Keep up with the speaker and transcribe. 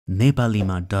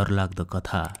नेपालीमा डरलाग्दो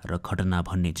कथा र घटना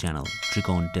भन्ने च्यानल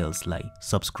ट्रिकोन टेल्सलाई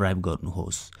सब्स्क्राइब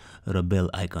गर्नुहोस् र बेल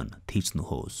आइकन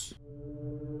थिच्नुहोस्।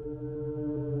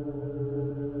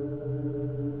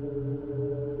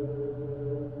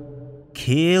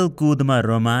 खेलकुदमा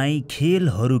रमाई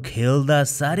खेलहरू खेल्दा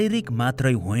शारीरिक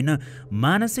मात्रै होइन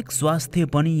मानसिक स्वास्थ्य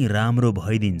पनि राम्रो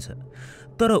भइदिन्छ।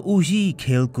 तर उही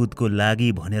खेलकुदको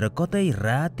लागि भनेर कतै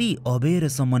राति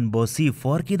अबेरसम्म बसी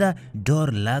फर्किँदा डर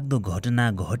लाग्दो घटना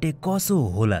घटे कसो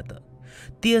होला त?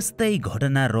 त्यस्तै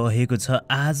घटना रहेको छ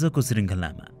आजको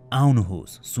श्रृङ्खलामा।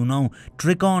 आउनुहोस् सुनौ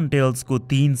ट्रिकोन टेल्सको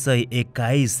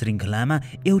 321 श्रृङ्खलामा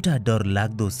एउटा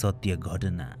डरलाग्दो सत्य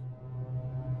घटना।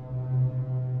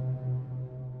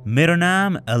 मेरो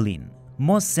नाम अलीन,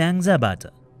 म स्याङ्जाबाट।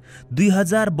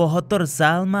 2072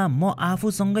 सालमा म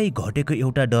आफूसँगै घटेको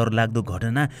एउटा डरलाग्दो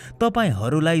घटना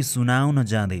तपाईहरूलाई सुनाउन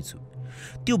जाँदैछु।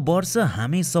 त्यो वर्ष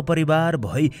हामी सपरिवार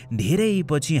भई धेरै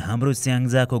पछि हाम्रो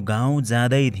स्याङ्जाको गाउँ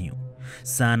जाँदै थियौँ।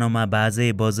 सानोमा बाजे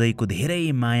बजैको धेरै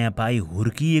माया पाई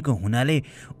हुर्किएको हुनाले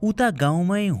उता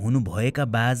गाउँमै हुनुभएका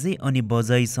बाजे अनि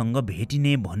बजैसँग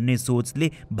भेटिने भन्ने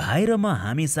सोचले भाइ र म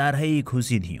हामी साह्रै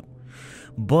खुसी थियौँ।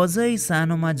 बजै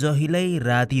सानोमा जहिल्यै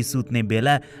राति सुत्ने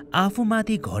बेला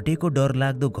आफूमाथि घटेको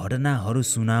डरलाग्दो घटनाहरू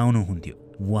सुनाउनुहुन्थ्यो।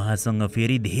 उहाँसँग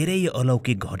फेरि धेरै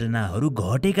अलौकिक घटनाहरू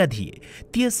घटेका थिए,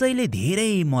 त्यसैले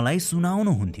धेरै मलाई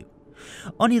सुनाउनुहुन्थ्यो।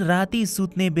 अनि राति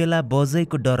सुत्ने बेला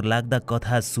बजैको डरलाग्दा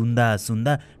कथा सुन्दा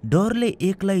सुन्दा डरले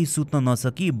एक्लै सुत्न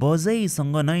नसकी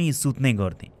बजैसँग नै सुत्ने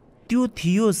गर्थे। त्यो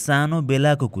थियो सानो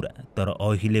बेलाको कुरा। तर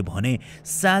अहिले भने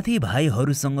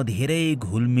साथीभाइहरूसँग धेरै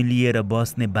घुलमिलिएर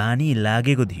बस्ने बानी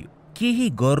लागेको थियो। केही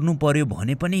गर्नु पर्यो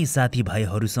भने पनि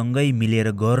साथीभाइहरूसँगै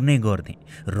मिलेर गर्ने गर्थे।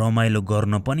 रमाइलो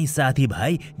गर्न पनि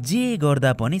साथीभाइ, जे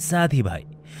गर्दा पनि साथीभाइ।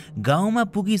 गाउँमा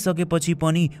पुगिसकेपछि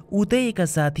पनि उतैका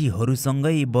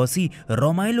साथीहरूसँगै बसी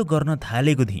रमाइलो गर्न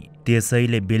थालेको थिएँ।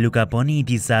 त्यसैले बेलुका पनि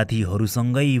ती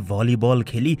साथीहरूसँगै भलिबल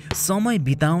खेली समय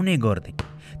बिताउने गर्थे।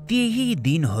 त्यही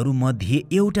दिनहरूमध्ये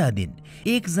एउटा दिन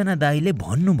एकजना दाइले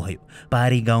भन्नुभयो,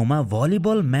 पारी गाउँमा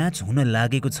भलिबल म्याच हुन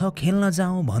लागेको छ, खेल्न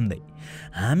जाउँ भन्दै।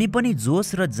 हामी पनि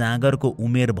जोस र जाँगरको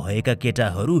उमेर भएका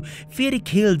केटाहरू, फेरि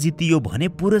खेल जितियो भने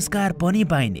पुरस्कार पनि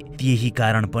पाइने, त्यही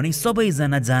कारण पनि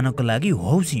सबैजना जानको लागि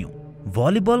हौसियौँ।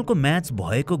 भलिबलको म्याच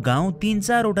भएको गाउँ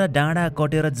 3-4वटा डाँडा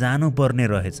कटेर जानुपर्ने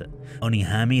रहेछ। अनि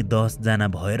हामी 10 जना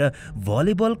भएर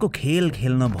भलिबलको खेल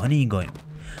खेल्न भनी गयौँ।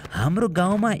 हाम्रो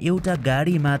गाउँमा एउटा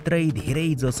गाडी मात्रै धेरै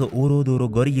जसो ओरोदोरो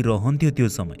गरिरहन्थ्यो त्यो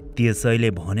समय। त्यसैले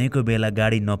भनेको बेला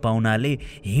गाडी नपाउनाले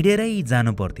हिँडेरै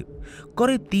जानु पर्थ्यो।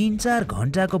 करिब 3-4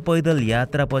 घन्टाको पैदल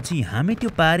यात्रापछि हामी त्यो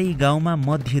पारी गाउँमा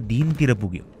मध्य दिनतिर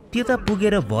पुग्यौँ। त्यता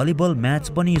पुगेर भलिबल म्याच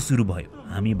पनि सुरु भयो।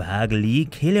 हामी भाग लिई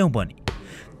खेल्यौँ पनि।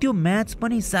 त्यो म्याच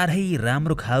पनि साह्रै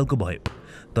राम्रो खालको भयो।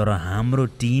 तर हाम्रो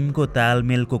टिमको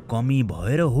तालमेलको कमी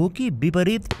भएर हो कि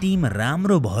विपरीत टिम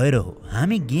राम्रो भएर हो,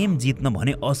 हामी गेम जित्न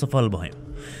भने असफल भयौँ।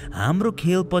 हाम्रो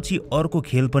खेलपछि अर्को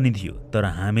खेल पनि थियो, तर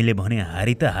हामीले भने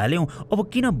हारि त हाल्यौँ, अब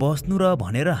किन बस्नु र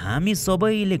भनेर हामी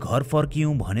सबैले घर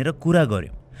फर्कियौँ भनेर कुरा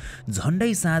गर्यौँ।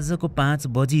 झन्डै साँझको 5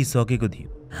 बजिसकेको थियो।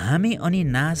 हामी अनि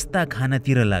नास्ता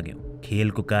खानातिर लाग्यौँ।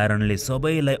 खेलको कारणले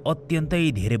सबैलाई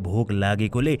अत्यन्तै धेरै भोक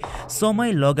लागेकोले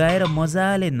समय लगाएर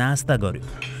मजाले नास्ता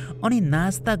गर्यौँ। अनि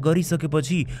नास्ता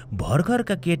गरिसकेपछि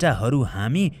भर्खरका केटाहरू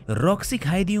हामी रक्सी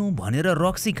खाइदिउँ भनेर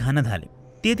रक्सी खान थाल्यौँ।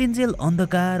 त्यतिन्जेल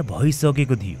अन्धकार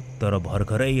भइसकेको थियो, तर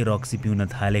भर्खरै रक्सी पिउन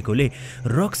थालेकोले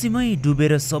रक्सीमै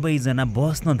डुबेर सबैजना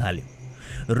बस्न थाल्यौँ।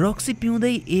 रक्सी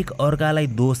पिउँदै एक अर्कालाई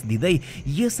दोष दिँदै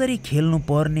यसरी खेल्नु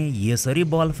पर्ने, यसरी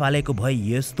बल फालेको भए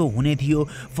यस्तो हुने थियो,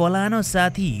 फलानो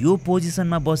साथी यो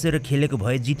पोजिसनमा बसेर खेलेको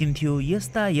भए जितिन्थ्यो,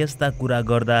 यस्ता यस्ता कुरा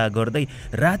गर्दा गर्दै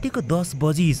रातिको 10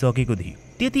 बजिसकेको थियो।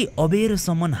 त्यति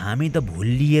अबेरसम्म हामी त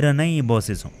भुलिएर नै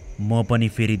बसेछौँ। म पनि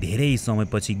फेरि धेरै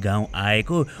समयपछि गाउँ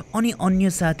आएको अनि अन्य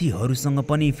साथीहरूसँग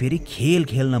पनि फेरि खेल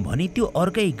खेल्न भनी त्यो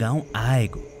अर्कै गाउँ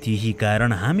आएको। त्यही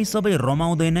कारण हामी सबै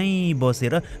रमाउँदै नै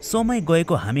बसेर समय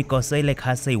गएको हामी कसैलाई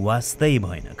खासै वास्तै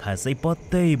भएन, खासै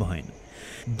पत्तै भएन।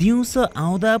 दिउँसो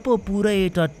आउँदा पो पुरै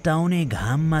टट्टाउने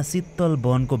घाममा शीतल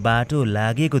वनको बाटो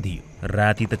लागेको थियो।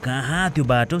 राति त कहाँ त्यो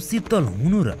बाटो शीतल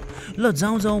हुनु र। ल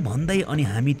जाउँ जाउँ भन्दै अनि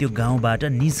हामी त्यो गाउँबाट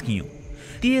निस्कियौँ।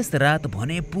 त्यस रात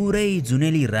भने पुरै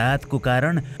जुनेली रातको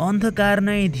कारण अन्धकार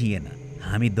नै थिएन।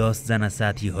 हामी 10 जना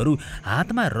साथीहरू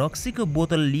हातमा रक्सीको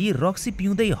बोतल लिई रक्सी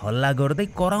पिउँदै हल्ला गर्दै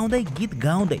कराउँदै गीत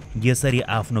गाउँदै यसरी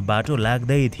आफ्नो बाटो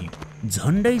लाग्दै थियौँ।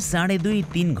 झन्डै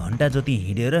 2.5-3 घन्टा जति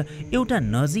हिँडेर एउटा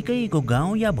नजिकैको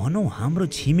गाउँ, या भनौँ हाम्रो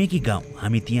छिमेकी गाउँ,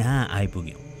 हामी त्यहाँ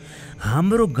आइपुग्यौँ।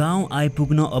 हाम्रो गाउँ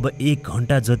आइपुग्न अब 1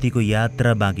 घन्टा जतिको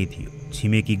यात्रा बाँकी थियो।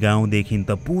 छिमेकी गाउँदेखि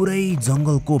त पुरै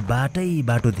जङ्गलको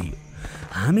बाटो थियो।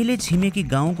 हामीले छिमेकी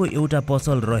गाउँको एउटा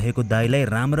पसल रहेको दाइलाई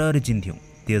राम्ररी चिन्थ्यौँ।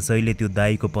 त्यसैले त्यो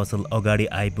दाईको पसल अगाडि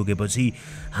आइपुगेपछि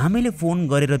हामीले फोन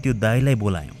गरेर त्यो दाईलाई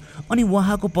बोलायौँ अनि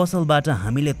उहाँको पसलबाट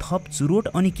हामीले थप चुरोट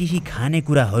अनि केही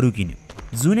खानेकुराहरू किन्यौँ।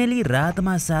 जुनेली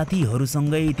रातमा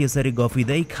साथीहरूसँगै त्यसरी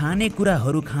गफिँदै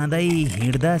खानेकुराहरू खाँदै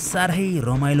हिँड्दा साह्रै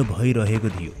रमाइलो भइरहेको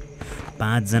थियो।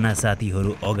 5 जना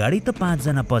साथीहरू अगाडि त 5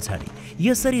 जना पछाडि,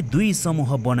 यसरी 2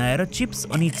 समूह बनाएर चिप्स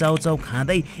अनि चाउचाउ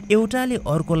खाँदै एउटाले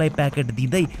अर्कोलाई प्याकेट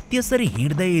दिँदै त्यसरी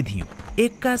हिँड्दै थियौँ।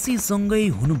 एक्कासी सँगै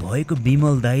हुनुभएको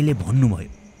बिमल दाईले भन्नुभयो,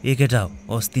 ए केटा,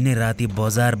 अस्ति नै राति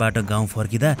बजारबाट गाउँ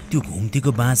फर्किँदा त्यो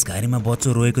घुम्तीको बाँस घारीमा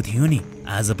बच्चो रोएको थियो नि,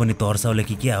 आज पनि तर्साउले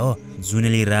कि क्या हो,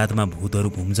 जुनेली रातमा भूतहरू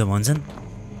घुम्छ भन्छन्।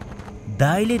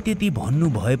 दाईले त्यति भन्नु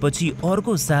भएपछि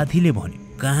अर्को साथीले भन्यो,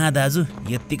 कहाँ दाजु,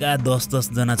 यत्तिका 10-10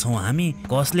 जना छौँ हामी,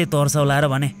 कसले तर्साउलाएर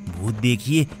भने, भूत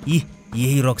देखिए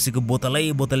यही रक्सीको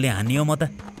बोतलले हानियो म त।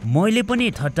 मैले पनि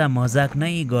ठट्टा मजाक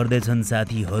नै गर्दैछन्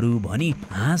साथीहरू भनी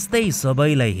हाँस्दै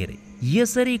सबैलाई हेरे।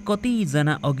 यसरी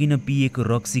कतिजना अघि न पिएको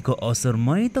रक्सीको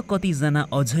असरमै त कतिजना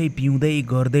अझै पिउँदै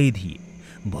गर्दै थिए।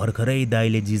 भर्खरै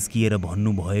दाईले जिस्किएर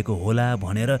भन्नुभएको होला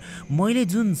भनेर मैले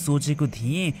जुन सोचेको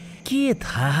थिएँ, के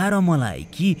थाहा र मलाई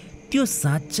कि त्यो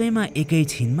साँच्चैमा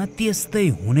एकैछिनमा त्यस्तै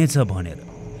हुनेछ भनेर।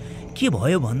 के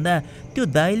भयो भन्दा त्यो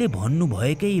दाईले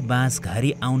भन्नुभएकै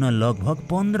बाँसघारी आउन लगभग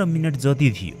 15 मिनट जति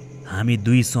थियो। हामी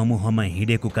 2 समूहमा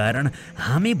हिँडेको कारण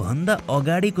हामी भन्दा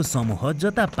अगाडिको समूह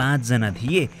जता 5 जना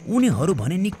थिए उनीहरू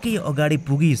भने निकै अगाडि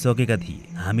पुगिसकेका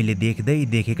थिए। हामीले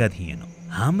देखेका थिएनौँ।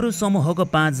 हाम्रो समूहको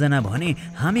 5 जना भने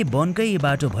हामी वनकै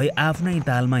बाटो भई आफ्नै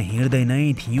तालमा हिँड्दै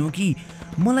नै थियौँ कि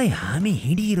मलाई हामी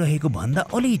हिँडिरहेको भन्दा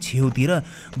अलि छेउतिर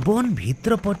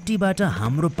वनभित्रपट्टिबाट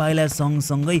हाम्रो पाइला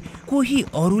सँगसँगै कोही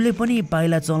अरूले पनि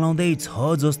पाइला चलाउँदै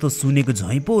छ जस्तो सुनेको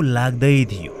झैँ पो लाग्दै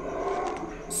थियो।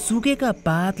 सुकेका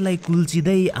पातलाई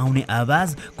कुल्चिँदै आउने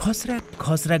आवाज खस्राक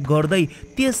खस्राक गर्दै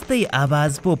त्यस्तै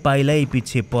आवाज पो पाइलै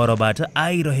पछि परबाट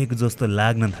आइरहेको जस्तो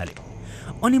लाग्न थाल्यो।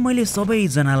 अनि मैले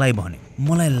सबैजनालाई भने,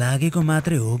 मलाई लागेको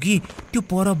मात्रै हो कि त्यो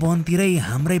पर वनतिरै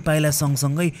हाम्रै पाइला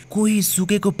सँगसँगै कोही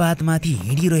सुकेको पातमाथि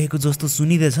हिँडिरहेको जस्तो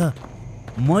सुनिँदैछ।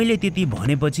 मैले त्यति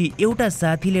भनेपछि एउटा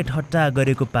साथीले ठट्टा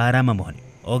गरेको पारामा भने,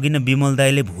 अघि न बिमल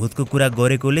दाईले भूतको कुरा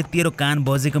गरेकोले तेरो कान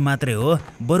बजेको मात्रै हो,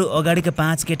 बरु अगाडिका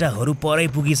 5 केटाहरू परै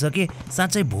पुगिसके,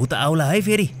 साँच्चै भूत आउला है,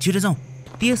 फेरि छिटो जाउँ।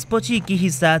 त्यसपछि केही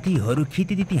साथीहरू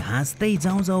खितिदिती हाँस्दै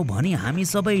जाउँ भनी हामी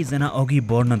सबैजना अघि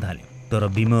बढ्न थाल्यौँ। तर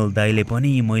बिमल दाईले पनि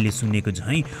मैले सुनेको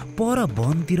झैँ पर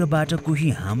वनतिरबाट कोही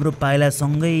हाम्रो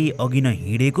पाइलासँगै अघि न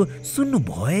हिँडेको सुन्नु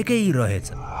भएकै रहेछ।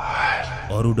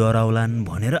 अरू डराउलान्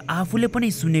भनेर आफूले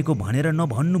पनि सुनेको भनेर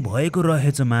नभन्नु भएको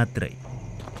रहेछ मात्रै।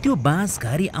 त्यो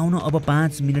बाँसघारी आउन अब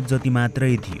 5 मिनट जति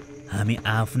मात्रै थियो। हामी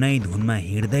आफ्नै धुनमा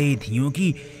हिँड्दै थियौँ कि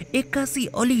एक्कासी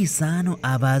अलि सानो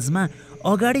आवाजमा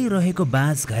अगाडि रहेको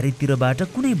बाँसघारीतिरबाट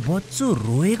कुनै बच्चो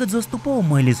रोएको जस्तो पो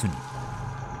मैले सुने।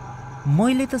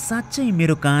 मैले त साँच्चै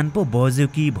मेरो कान पो बज्यो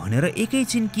कि भनेर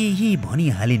एकैछिन केही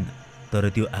भनिहालिन्। तर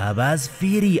त्यो आवाज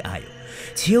फेरि आयो।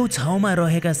 छेउछाउमा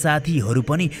रहेका साथीहरू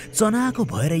पनि चनाको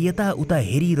भएर यताउता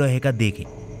हेरिरहेका देखे।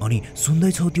 अनि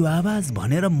सुन्दैछौ त्यो आवाज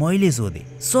भनेर मैले सोधेँ।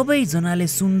 सबैजनाले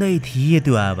सुन्दै थिए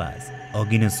त्यो आवाज।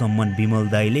 अघि नसम्म बिमल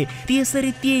दाईले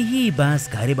त्यसरी त्यही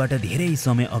बाँसघारीबाट धेरै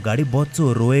समय अगाडि बच्चो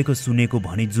रोएको सुनेको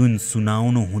भनी जुन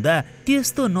सुनाउनु हुँदा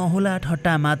त्यस्तो नहोला,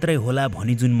 ठट्टा मात्रै होला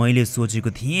भनी जुन मैले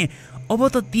सोचेको थिएँ, अब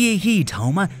त त्यही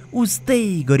ठाउँमा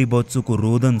उस्तै गरी बच्चोको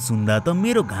रोदन सुन्दा त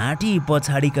मेरो घाँटी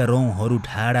पछाडिका रौँहरू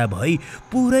ठाडा भई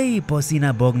पुरै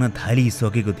पसिना बग्न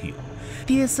थालिसकेको थियो।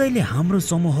 त्यसैले हाम्रो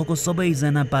समूहको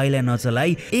सबैजना पाइला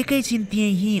नचलाई एकैछिन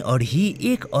त्यही अड्ही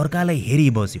एक अर्कालाई हेरी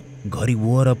बस्यौँ। घरि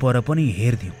वरपर पनि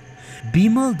हेर्थ्यौँ।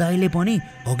 बिमल दाईले पनि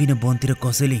अघि न वनतिर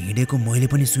कसैले हिँडेको मैले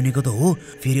पनि सुनेको त हो,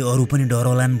 फेरि अरू पनि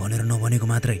डराउलान् भनेर नभनेको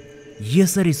मात्रै,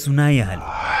 यसरी सुनाइहाल्यो।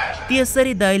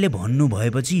 त्यसरी दाईले भन्नु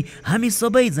भएपछि हामी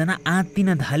सबैजना आत्तिन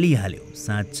थालिहाल्यौँ।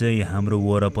 साँच्चै हाम्रो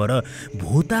वरपर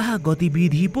भूताह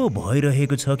गतिविधि पो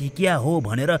भइरहेको छ कि क्या हो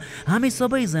भनेर हामी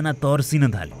सबैजना तर्सिन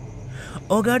थाल्यौँ।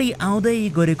 अगाडि आउँदै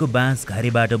गरेको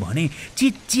बाँसघारीबाट भने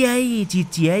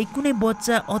चिच्याई कुनै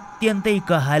बच्चा अत्यन्तै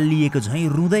कहालिएको झैँ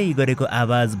रुँदै गरेको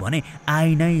आवाज भने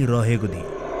आइ नै रहेको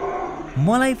थियो।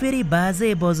 मलाई फेरि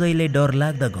बाजे बजैले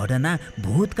डरलाग्दा घटना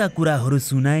भूतका कुराहरू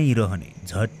सुनाइरहने।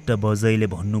 झट्ट बजैले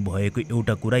भन्नुभएको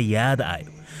एउटा कुरा याद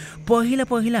आयो।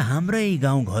 पहिला हाम्रै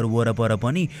गाउँघर वरपर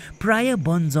पनि प्राय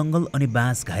वन जङ्गल अनि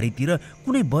बाँसघारीतिर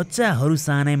कुनै बच्चाहरू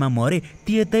सानैमा मरे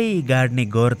त्यतै गाड्ने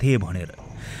गर्थे भनेर।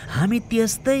 हामी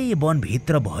त्यस्तै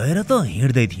वनभित्र भएर त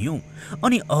हिँड्दै थियौँ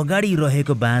अनि अगाडि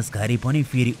रहेको बाँसघारी पनि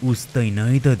फेरि उस्तै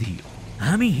नै त थियो।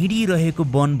 हामी हिँडिरहेको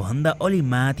वनभन्दा अलि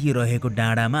माथि रहेको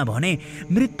डाँडामा भने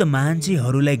मृत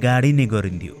मान्छेहरूलाई गाडिने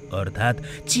गरिन्थ्यो, अर्थात्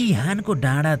चिहानको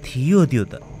डाँडा थियो त्यो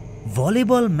त।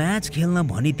 भलिबल म्याच खेल्न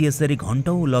भनी त्यसरी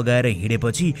घन्टौँ लगाएर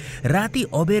हिँडेपछि राति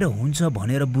अबेर हुन्छ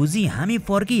भनेर बुझी हामी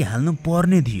फर्किहाल्नु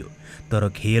पर्ने थियो। तर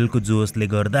खेलको जोसले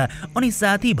गर्दा अनि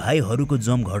साथीभाइहरूको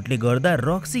जमघटले गर्दा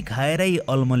रक्सी खाएरै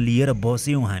अल्मलिएर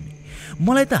बस्यौँ हामी।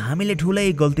 मलाई त हामीले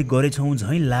ठुलै गल्ती गरेछौँ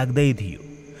झैँ लाग्दै थियो।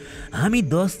 हामी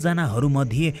 10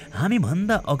 जनाहरूमध्ये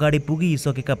हामीभन्दा अगाडि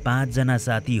पुगिसकेका 5 जना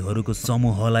साथीहरूको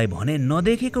समूहलाई भने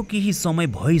नदेखेको केही समय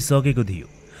भइसकेको थियो।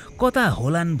 कता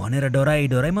होलान् भनेर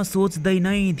डराई म सोच्दै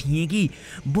नै थिएँ कि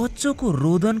बच्चोको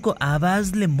रोदनको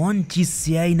आवाजले मन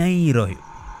चिस्याइ नै रह्यो।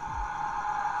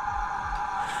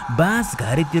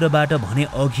 बाँसघारीतिरबाट भने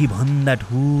अघि भन्दा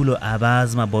ठुलो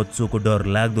आवाजमा बच्चोको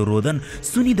डरलाग्दो रोदन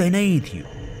सुनिँदै नै थियो।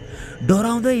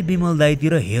 डराउँदै बिमल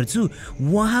दाइतिर हेर्छु,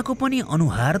 उहाँको पनि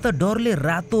अनुहार त डरले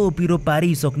रातो पिरो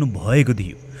पारिसक्नु भएको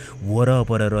थियो।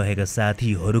 वरपर रहेका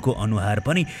साथीहरूको अनुहार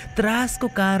पनि त्रासको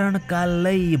कारण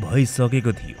कालै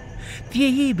भइसकेको थियो।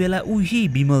 त्यही बेला उही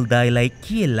बिमल दाइलाई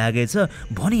के लागेछ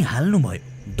भनिहाल्नु भयो,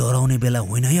 डराउने बेला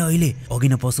होइन है अहिले, अघि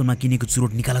न पसलमा किनेको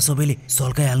चुरोट निकाला, सबैले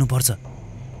सल्काइहाल्नुपर्छ।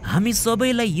 हामी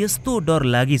सबैलाई यस्तो डर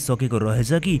लागिसकेको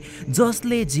रहेछ कि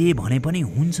जसले जे भने पनि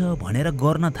हुन्छ भनेर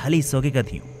गर्न थालिसकेका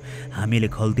थियौँ। हामीले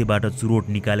खल्तीबाट चुरोट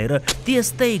निकालेर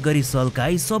त्यस्तै गरी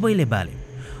सल्काई सबैले बाले।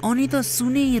 अनि त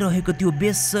सुनिरहेको त्यो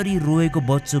बेसरी रोएको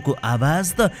बच्चोको आवाज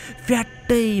त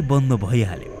फ्याट्टै बन्द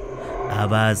भइहाल्यो।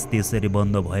 आवाज त्यसरी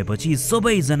बन्द भएपछि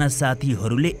सबैजना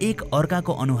साथीहरूले एक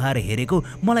अर्काको अनुहार हेरेको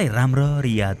मलाई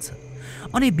राम्ररी याद छ।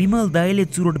 अनि बिमल दाइले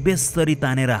चुरोट बेसरी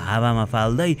तानेर हावामा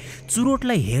फाल्दै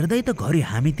चुरोटलाई हेर्दै त घरि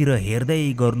हामीतिर हेर्दै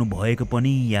गर्नुभएको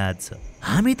पनि याद छ।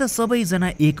 हामी त सबैजना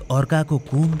एक अर्काको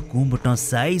कुम्भ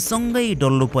टस्साई सँगै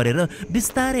डल्लो परेर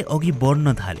बिस्तारै अघि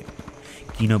बढ्न थाल्यो।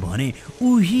 किनभने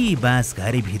उही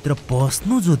बाँसघारीभित्र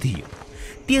पस्नु जो थियो।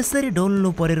 त्यसरी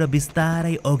डल्लो परेर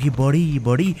बिस्तारै अघि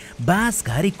बढी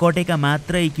बाँसघारी कटेका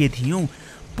मात्रै के थियौँ,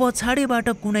 पछाडिबाट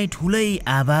कुनै ठुलै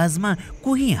आवाजमा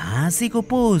कोही हाँसेको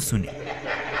पो सुने।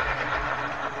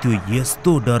 त्यो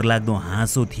यस्तो डरलाग्दो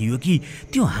हाँसो थियो कि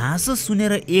त्यो हाँसो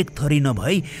सुनेर एक थरी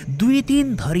नभई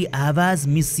 2-3 थरी आवाज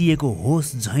मिसिएको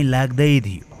होस् झैँ लाग्दै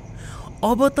थियो।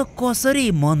 अब त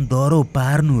कसरी मन डरो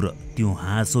पार्नु र। त्यो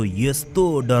हाँसो यस्तो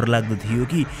डरलाग्दो थियो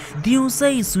कि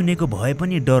दिउँसै सुनेको भए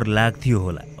पनि डर लाग्थ्यो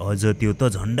होला। अझ त्यो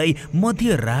त झन्डै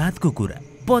मध्यरातको कुरा।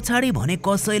 पछाडि भने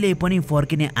कसैले पनि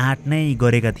फर्किने आँट नै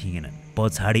गरेका थिएनन्।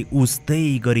 पछाडि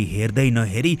उस्तै गरी हेर्दै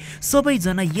नहेरी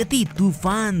सबैजना यति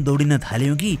तुफान दौडिन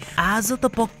थाल्यौँ कि आज त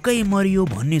पक्कै मरियो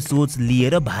भन्ने सोच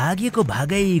लिएर भागेको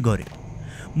भागै गर्यो।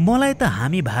 मलाई त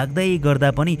हामी भाग्दै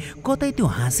गर्दा पनि कतै त्यो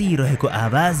हाँसिरहेको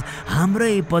आवाज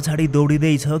हाम्रै पछाडि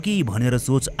दौडिँदैछ कि भनेर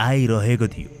सोच आइरहेको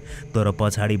थियो। तर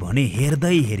पछाडि भने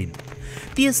हेर्दै हेरिन्।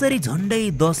 त्यसरी झन्डै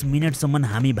 10 मिनटसम्म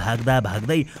हामी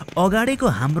भाग्दै अगाडिको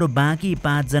हाम्रो बाँकी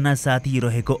 5 जना साथी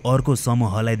रहेको अर्को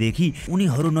समूहलाई देखि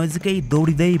उनीहरू नजिकै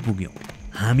दौडिँदै पुग्यौँ।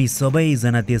 हामी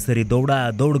सबैजना त्यसरी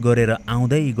दौड गरेर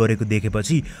आउँदै गरेको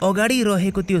देखेपछि अगाडि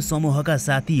रहेको त्यो समूहका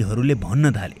साथीहरूले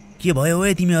भन्न थाले, के भयो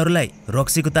है तिमीहरूलाई?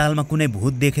 रक्सीको तालमा कुनै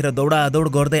भूत देखेर दौड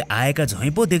गर्दै आएका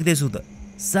झैँ पो देख्दैछु त।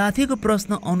 साथीको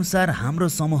प्रश्न अनुसार हाम्रो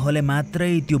समूहले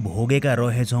मात्रै त्यो भोगेका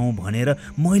रहेछौँ भनेर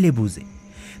मैले बुझेँ।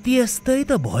 त्यस्तै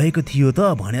त भएको थियो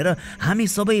त भनेर हामी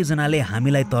सबैजनाले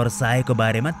हामीलाई तर्साएको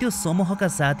बारेमा त्यो समूहका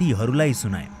साथीहरूलाई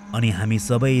सुनायौँ। अनि हामी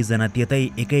सबैजना त्यतै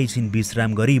एकैछिन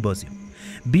विश्राम गरी बस्यौँ।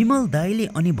 बिमल दाइले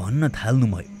अनि भन्न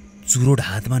थाल्नुभयो, चुरोट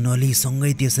हातमा नलिई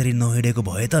सँगै त्यसरी नहिँडेको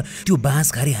भए त त्यो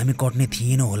बाँसघारी हामी कट्ने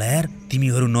थिएन होला यार।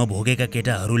 तिमीहरू नभोगेका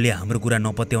केटाहरूले हाम्रो कुरा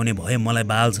नपत्याउने भए मलाई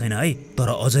बाल छैन है। तर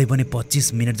अझै पनि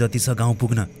 25 मिनट जति छ गाउँ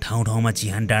पुग्न। ठाउँमा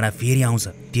चिहान डाँडा फेरि आउँछ।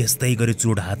 त्यस्तै गरी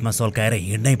चुरोट हातमा सल्काएर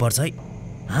हिँड्नै पर्छ है।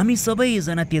 हामी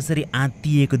सबैजना त्यसरी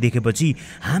आत्तिएको देखेपछि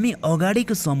हामी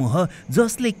अगाडिको समूह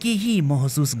जसले केही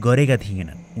महसुस गरेका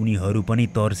थिएनन् उनीहरू पनि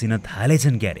तर्सिन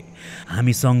थालेछन् क्यारे।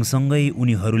 हामी सँगसँगै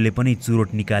उनीहरूले पनि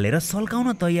चुरोट निकालेर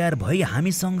सल्काउन तयार भई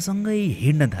हामी सँगसँगै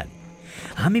हिँड्न थाले।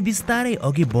 हामी बिस्तारै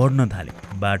अघि बढ्न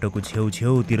थाल्यौँ। बाटोको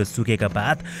छेउछेउतिर सुकेका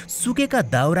पात, सुकेका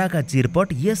दाउराका चिरपट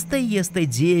यस्तै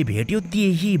जे भेट्यो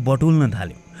त्यही बटुल्न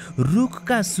थाल्यौँ।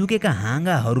 रुखका सुकेका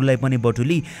हाँगाहरूलाई पनि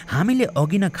बटुली हामीले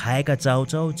अघि न खाएका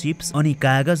चाउचाउ चिप्स अनि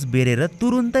कागज बेरेर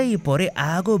तुरुन्तै परे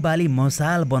आगो बाली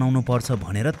मसाल बनाउनु पर्छ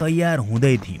भनेर तयार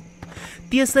हुँदै थियौँ।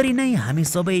 त्यसरी नै हामी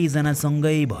सबैजना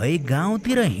सँगै भए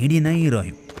गाउँतिर हिँडि नै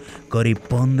रह्यौँ। करिब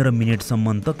 15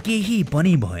 मिनटसम्म त केही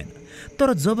पनि भएन।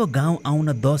 तर जब गाउँ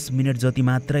आउन 10 मिनट जति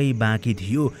मात्रै बाँकी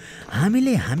थियो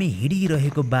हामी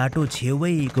हिँडिरहेको बाटो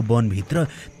छेउैको वनभित्र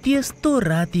त्यस्तो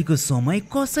रातिको समय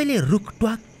कसैले रुख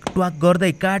ट्वाक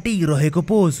गर्दै काटिरहेको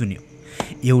पो सुन्यो।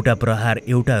 एउटा प्रहार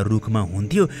एउटा रुखमा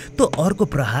हुन्थ्यो त अर्को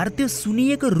प्रहार त्यो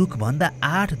सुनिएको रुखभन्दा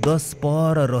 8-10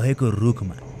 पर रहेको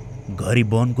रुखमा। घरि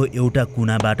वनको एउटा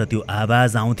कुनाबाट त्यो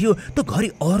आवाज आउँथ्यो त घरि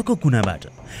अर्को कुनाबाट।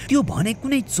 त्यो भने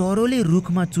कुनै चरोले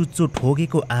रुखमा चुच्चो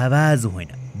ठोकेको आवाज होइन,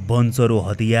 वनचरो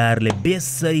हतियारले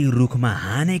बेसरी रुखमा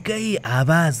हानेकै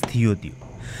आवाज थियो त्यो।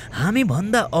 हामी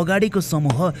भन्दा अगाडिको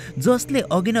समूह जसले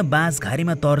अघि न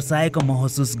बाँसघारीमा तर्साएको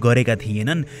महसुस गरेका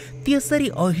थिएनन्, त्यसरी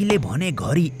अहिले भने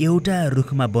घरि एउटा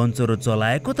रुखमा वनचरो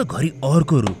चलाएको त घरि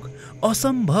अर्को रुख,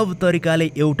 असम्भव तरिकाले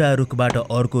एउटा रुखबाट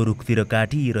अर्को रुखतिर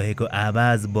काटिरहेको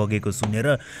आवाज बगेको सुनेर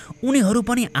उनीहरू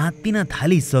पनि आत्तिन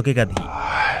थालिसकेका थिए।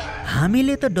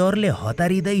 हामीले त डरले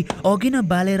हतारिँदै अघि न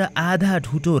बालेर आधा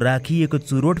ठुटो राखिएको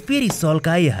चुरोट फेरि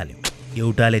सल्काइहाल्यौँ।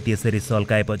 एउटाले त्यसरी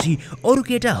सल्काएपछि अरू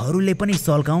केटाहरूले पनि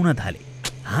सल्काउन थाले।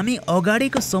 हामी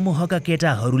अगाडिको समूहका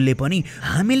केटाहरूले पनि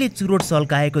हामीले चुरोट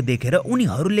सल्काएको देखेर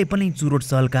उनीहरूले पनि चुरोट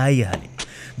सल्काइहाले।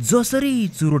 जसरी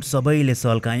चुरोट सबैले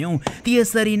सल्कायौँ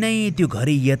त्यसरी नै त्यो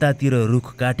घरि यतातिर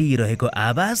रुख काटिरहेको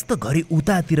आवाज त घरि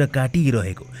उतातिर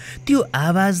काटिरहेको त्यो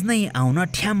आवाज नै आउन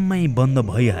ठ्याम्मै बन्द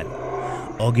भइहाल्यो।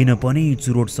 अघि न पनि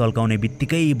चुरोट सल्काउने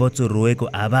बित्तिकै बच्चो रोएको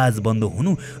आवाज बन्द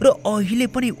हुनु र अहिले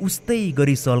पनि उस्तै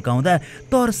गरी सल्काउँदा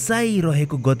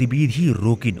तर्साइरहेको गतिविधि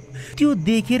रोकिनु, त्यो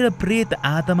देखेर प्रेत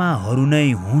आत्माहरू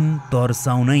नै हुन्,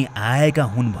 तर्साउनै आएका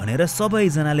हुन् भनेर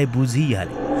सबैजनाले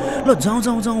बुझिहाले। ल जाउँ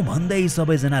जाउँ जाउँ भन्दै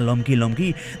सबैजना लम्की लम्की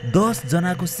 10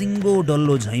 जनाको सिङ्गो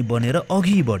डल्लो झैँ बनेर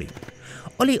अघि बढ्यो।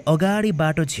 अलि अगाडि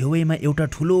बाटो छेउैमा एउटा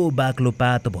ठुलो बाक्लो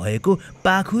पात भएको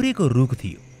पाखुरेको रुख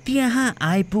थियो। त्यहाँ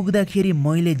आइपुग्दाखेरि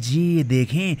मैले जे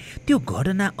देखेँ त्यो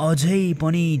घटना अझै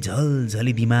पनि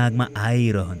झलझली दिमागमा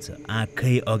आइरहन्छ।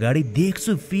 आँखै अगाडि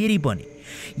देख्छु फेरि पनि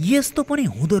यस्तो पनि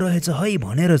हुँदो रहेछ है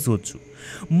भनेर सोध्छु।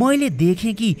 मैले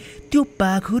देखेँ कि त्यो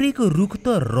पाखुरेको रुख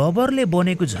त रबरले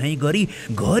बनेको झैँ गरी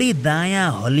घरि दायाँ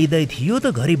हल्लिँदै थियो त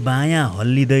घरि बायाँ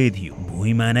हल्लिँदै थियो।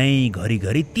 भुइँमा नै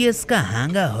घरिघरि त्यसका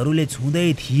हाँगाहरूले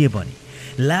छुँदै थिए पनि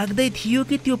लाग्दै थियो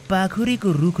कि त्यो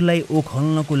पाखुरेको रुखलाई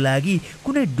ओखल्नको लागि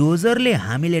कुनै डोजरले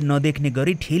हामीले नदेख्ने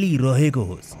गरी ठेलिरहेको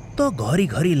होस्। त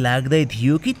घरिघरि लाग्दै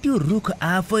थियो कि त्यो रुख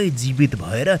आफै जीवित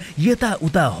भएर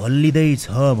यताउता हल्लिँदैछ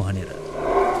भनेर।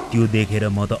 त्यो देखेर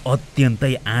म त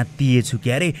अत्यन्तै आत्तिएछु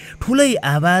क्यारे। ठुलै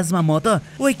आवाजमा म त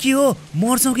ओइ के हो,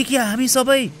 मर्छौँ कि क्या हामी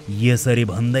सबै, यसरी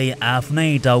भन्दै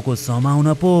आफ्नै टाउको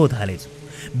समाउन पो थालेछु।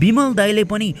 विमल दाइले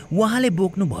पनि उहाँले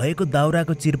बोक्नु भएको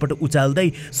दाउराको चिरपट उचाल्दै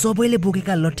सबैले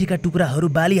बोकेका लट्ठीका टुक्राहरू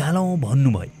बालिहालौँ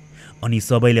भन्नुभयो। अनि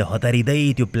सबैले हतारिँदै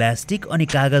त्यो प्लास्टिक अनि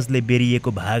कागजले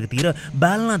बेरिएको भागतिर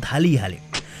बाल्न थालिहाल्यो।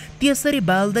 त्यसरी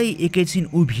बाल्दै एकैछिन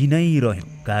उभि नै रह्यौँ।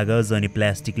 कागज अनि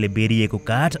प्लास्टिकले बेरिएको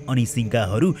काठ अनि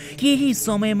सिङ्काहरू केही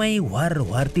समयमै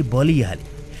वारवार्ती बलिहाले।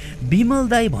 विमल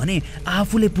दाइ भने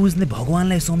आफूले पुज्ने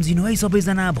भगवानलाई सम्झिनु है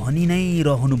सबैजना भनि नै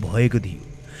रहनु भएको थियो।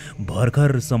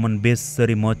 भर्खरसम्म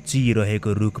बेसरी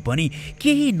मच्चिरहेको रुख पनि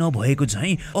केही नभएको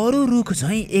झैँ अरू रुख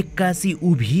झैँ एक्कासी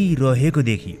उभिरहेको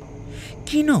देखियो।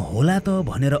 किन होला त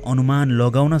भनेर अनुमान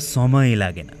लगाउन समय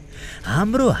लागेन।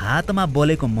 हाम्रो हातमा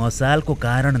बलेको मसालको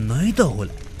कारण नै त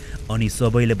होला। अनि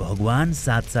सबैले भगवान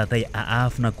साथसाथै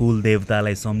आफ्ना कुल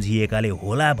देवतालाई सम्झिएकाले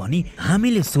होला भनी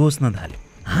हामीले सोच्न थाल्यौँ।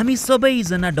 हामी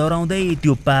सबैजना डराउँदै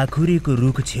त्यो पाखुरेको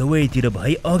रुख छेउैतिर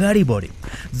भई अगाडि बढ्यौँ।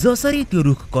 जसरी त्यो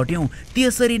रुख कट्यौँ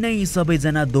त्यसरी नै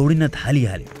सबैजना दौडिन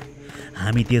थालिहाल्यौँ।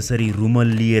 हामी त्यसरी रुमल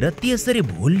लिएर, त्यसरी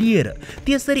भुलिएर,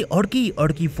 त्यसरी अड्की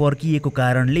अड्की फर्किएको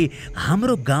कारणले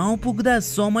हाम्रो गाउँ पुग्दा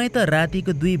समय त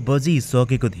रातिको 2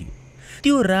 बजिसकेको थियो।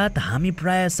 त्यो रात हामी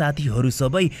प्राय साथीहरू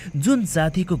सबै जुन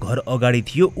साथीको घर अगाडि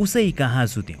थियो उसै कहाँ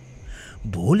सुत्यौँ।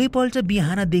 भोलिपल्ट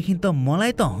बिहानदेखि त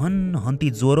मलाई त हन्ती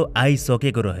ज्वरो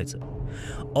आइसकेको रहेछ।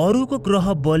 अरूको ग्रह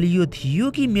बलियो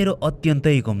थियो कि मेरो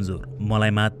अत्यन्तै कमजोर,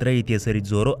 मलाई मात्रै त्यसरी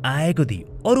ज्वरो आएको थियो।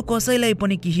 अरू कसैलाई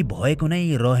पनि केही भएको नै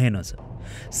रहेनछ।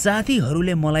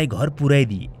 साथीहरूले मलाई घर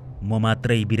पुर्याइदिए। म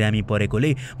मात्रै बिरामी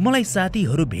परेकोले मलाई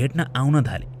साथीहरू भेट्न आउन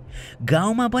थाले।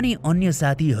 गाउँमा पनि अन्य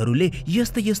साथीहरूले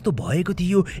यस्तो यस्तो भएको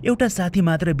थियो, एउटा साथी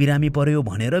मात्र बिरामी पर्यो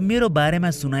भनेर मेरो बारेमा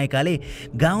सुनाएकाले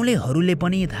गाउँलेहरूले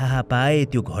पनि थाहा पाए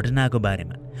त्यो घटनाको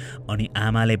बारेमा। अनि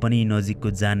आमाले पनि नजिकको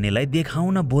जान्नेलाई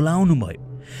देखाउन बोलाउनु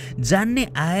भयो। जान्ने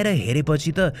आएर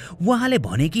हेरेपछि त उहाँले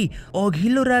भने कि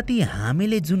अघिल्लो राति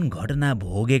हामीले जुन घटना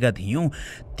भोगेका थियौँ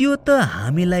त्यो त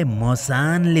हामीलाई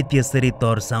मसानले त्यसरी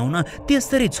तर्साउन,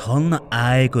 त्यसरी छल्न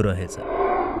आएको रहेछ।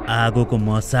 आगोको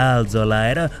मसाल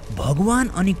जलाएर भगवान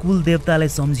अनि कुल देवतालाई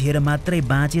सम्झिएर मात्रै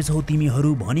बाँचेछौ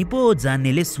तिमीहरू भनी पो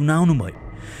जान्नेले सुनाउनु भयो।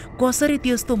 कसरी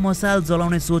त्यस्तो मसाल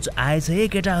जलाउने सोच आएछ हे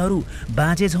केटाहरू,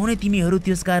 बाँचेछौ नै तिमीहरू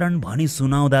त्यसकारण भनी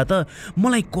सुनाउँदा त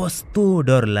मलाई कस्तो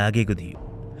डर लागेको थियो।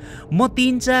 म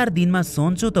 3-4 दिनमा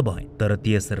सन्चो त भएँ, तर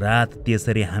त्यस रात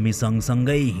त्यसरी हामी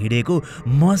सँगसँगै हिँडेको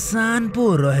मसान पो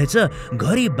रहेछ।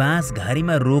 घरि बाँस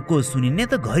घारीमा रोको सुनिने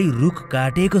त घरि रुख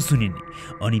काटेको सुनिने,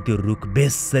 अनि त्यो रुख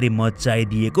बेसरी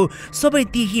मच्चाइदिएको सबै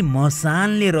त्यही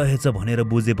मसानले रहेछ भनेर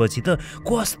बुझेपछि त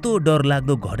कस्तो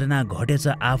डरलाग्दो घटना घटेछ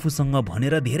आफूसँग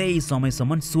भनेर धेरै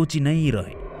समयसम्म सोचि नै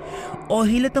रहे।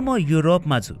 अहिले त म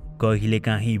युरोपमा छु।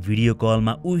 कहिलेकाहीँ भिडियो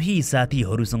कलमा उही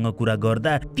साथीहरूसँग कुरा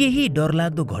गर्दा त्यही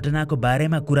डरलाग्दो घटनाको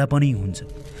बारेमा कुरा पनि हुन्छ।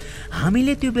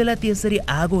 हामीले त्यो बेला त्यसरी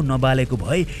आगो नबालेको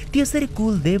भए, त्यसरी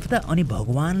कुल देवता अनि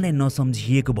भगवानलाई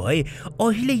नसम्झिएको भए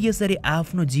अहिले यसरी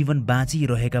आफ्नो जीवन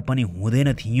बाँचिरहेका पनि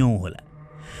हुँदैन थियौँ होला।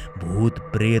 भूत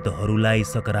प्रेतहरूलाई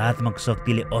सकारात्मक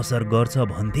शक्तिले असर गर्छ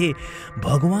भन्थे,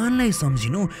 भगवानलाई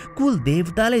सम्झिनु, कुल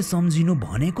देवतालाई सम्झिनु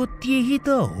भनेको त्यही त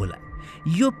होला।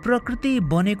 यो प्रकृति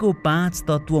बनेको 5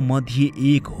 तत्व मध्ये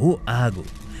एक हो आगो।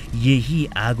 यही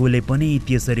आगोले पनि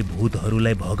त्यसरी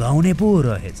भूतहरूलाई भगाउने पो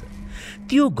रहेछ।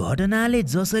 त्यो घटनाले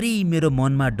जसरी मेरो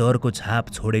मनमा डरको छाप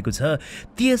छोडेको छ,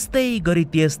 त्यस्तै गरी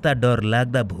त्यस्ता डर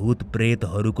लाग्दा भूत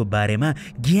प्रेतहरूको बारेमा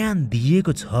ज्ञान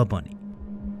दिएको छ पनि।